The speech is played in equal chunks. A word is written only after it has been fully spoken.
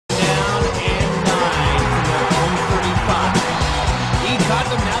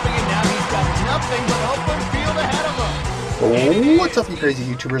What's up, you crazy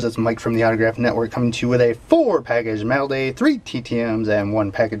YouTubers? It's Mike from the Autograph Network coming to you with a 4-package mail day, 3 TTMs, and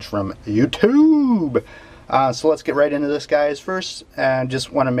 1 package from YouTube. So let's get right into this, guys. First,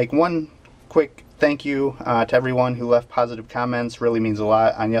 just want to make one quick thank you to everyone who left positive comments. Really means a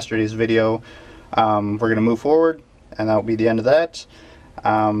lot on yesterday's video. We're going to move forward, and that'll be the end of that.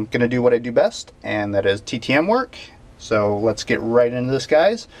 I'm going to do what I do best, and that is TTM work. So let's get right into this,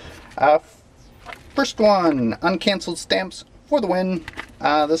 guys. First one, uncanceled stamps for the win.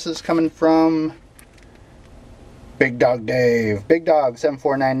 This is coming from Big Dog Dave. Big Dog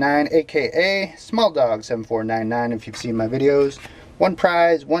 7499, aka Small Dog 7499 if you've seen my videos. One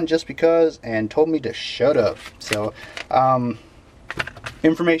prize, one just because, and told me to shut up. So,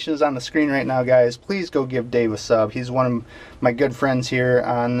 information is on the screen right now, guys. Please go give Dave a sub. He's one of my good friends here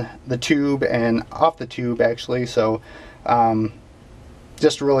on the tube and off the tube, actually. So,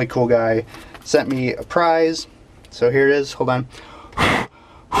 just a really cool guy. Sent me a prize. So here it is. Hold on.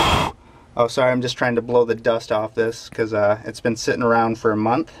 Oh, sorry. I'm just trying to blow the dust off this because it's been sitting around for a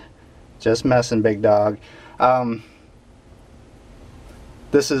month. Just messing, Big Dog.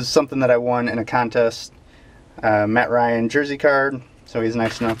 This is something that I won in a contest. Matt Ryan jersey card. So he's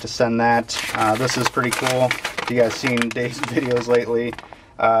nice enough to send that. This is pretty cool. If you guys seen Dave's videos lately.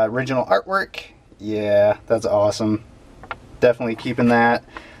 Original artwork. Yeah, that's awesome. Definitely keeping that.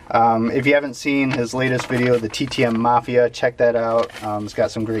 If you haven't seen his latest video, the TTM Mafia, check that out. It's got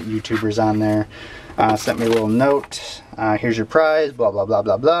some great YouTubers on there. Sent me a little note. Here's your prize, blah, blah, blah,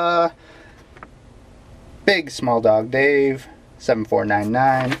 blah, blah. Big Small Dog Dave,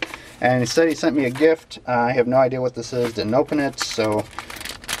 7499. And he said he sent me a gift. I have no idea what this is, didn't open it, so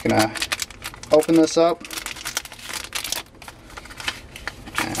I'm gonna open this up.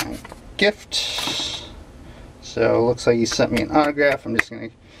 Gift. So it looks like he sent me an autograph. I'm just gonna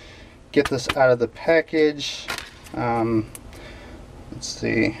get this out of the package. Let's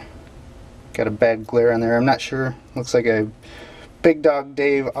see, got a bad glare on there. I'm not sure. Looks like a Big Dog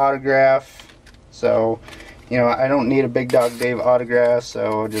Dave autograph. So, you know, I don't need a Big Dog Dave autograph,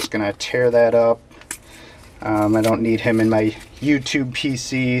 so I'm just gonna tear that up. I don't need him in my YouTube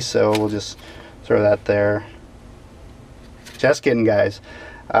PC, so we'll just throw that there. Just kidding, guys.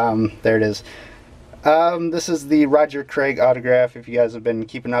 There it is. This is the Roger Craig autograph. If you guys have been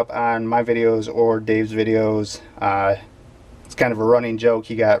keeping up on my videos or Dave's videos, it's kind of a running joke.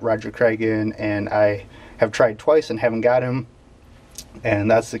 He got Roger Craig in, and I have tried twice and haven't got him.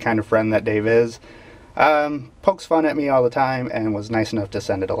 And that's the kind of friend that Dave is. Pokes fun at me all the time and was nice enough to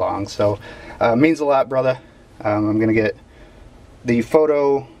send it along. So, means a lot, brother. I'm going to get the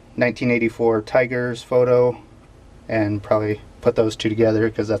photo, 1984 Tigers photo, and probably put those two together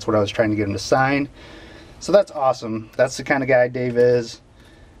because that's what I was trying to get him to sign. So that's awesome. That's the kind of guy Dave is,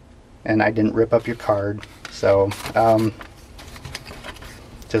 and I didn't rip up your card. So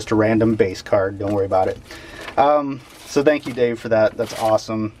just a random base card, don't worry about it. So thank you, Dave, for that. That's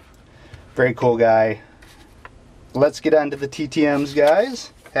awesome. Very cool guy. Let's get on to the TTMs,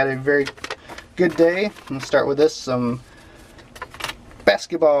 guys. Had a very good day. I'm gonna start with this, some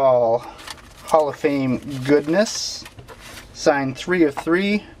basketball Hall of Fame goodness. Signed 3 of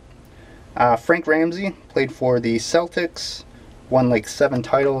 3. Frank Ramsey played for the Celtics, won like 7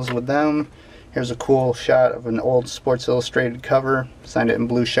 titles with them. Here's a cool shot of an old Sports Illustrated cover. Signed it in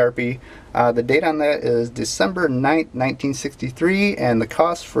blue Sharpie. The date on that is December 9th, 1963, and the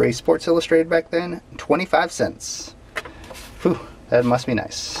cost for a Sports Illustrated back then, 25 cents. Whew, that must be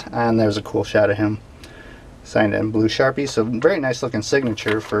nice. And there's a cool shot of him. Signed it in blue Sharpie, so very nice looking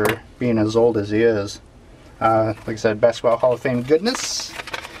signature for being as old as he is. Like I said, Basketball Hall of Fame goodness.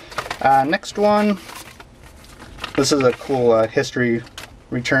 Next one. This is a cool history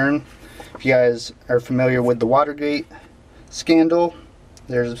return. If you guys are familiar with the Watergate scandal,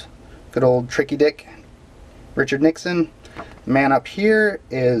 there's good old Tricky Dick, Richard Nixon. Man up here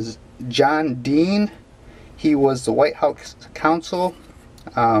is John Dean. He was the White House counsel.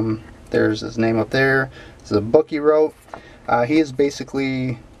 There's his name up there. This is a book he wrote. He is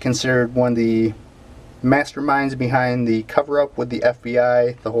basically considered one of the masterminds behind the cover-up with the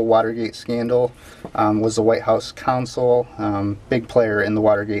FBI. The whole Watergate scandal. Was the White House counsel, big player in the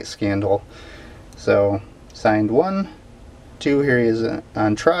Watergate scandal. So signed 1, 2, here he is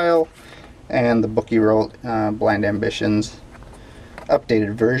on trial, and the book he wrote, Blind Ambitions,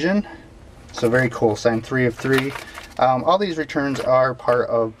 updated version. So very cool. Signed 3 of 3. All these returns are part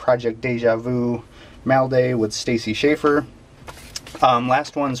of Project Deja Vu Mail Day with Stacy Schaefer.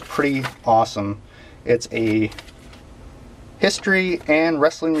 Last one's pretty awesome. It's a history and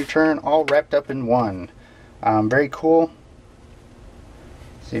wrestling return all wrapped up in one. Very cool.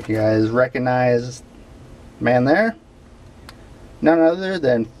 See if you guys recognize man there. None other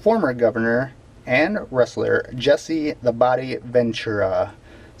than former governor and wrestler Jesse the Body Ventura.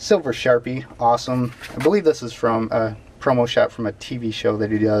 Silver Sharpie, awesome. I believe this is from a promo shot from a TV show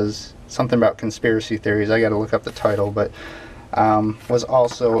that he does, something about conspiracy theories. I gotta look up the title, but was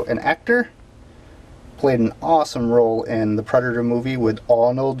also an actor. Played an awesome role in the Predator movie with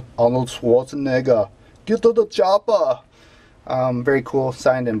Arnold Schwarzenegger. Get to the chopper! Very cool.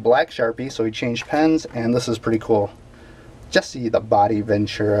 Signed in black Sharpie, so he changed pens, and this is pretty cool. Jesse the Body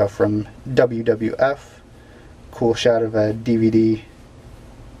Ventura from WWF. Cool shot of a DVD.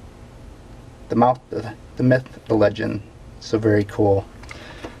 The myth, the legend. So very cool.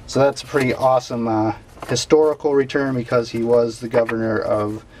 So that's a pretty awesome historical return because he was the governor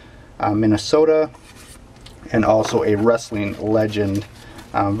of Minnesota and also a wrestling legend.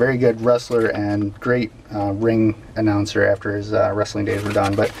 Very good wrestler and great ring announcer after his wrestling days were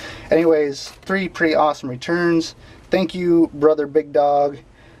done. But anyways, 3 pretty awesome returns. Thank you, brother Big Dog.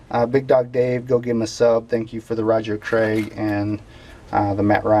 Big Dog Dave, go give him a sub. Thank you for the Roger Craig and the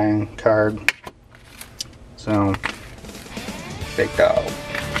Matt Ryan card. So, Big Dog.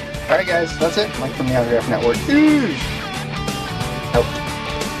 Alright guys, that's it. Mike from the Autograph Network.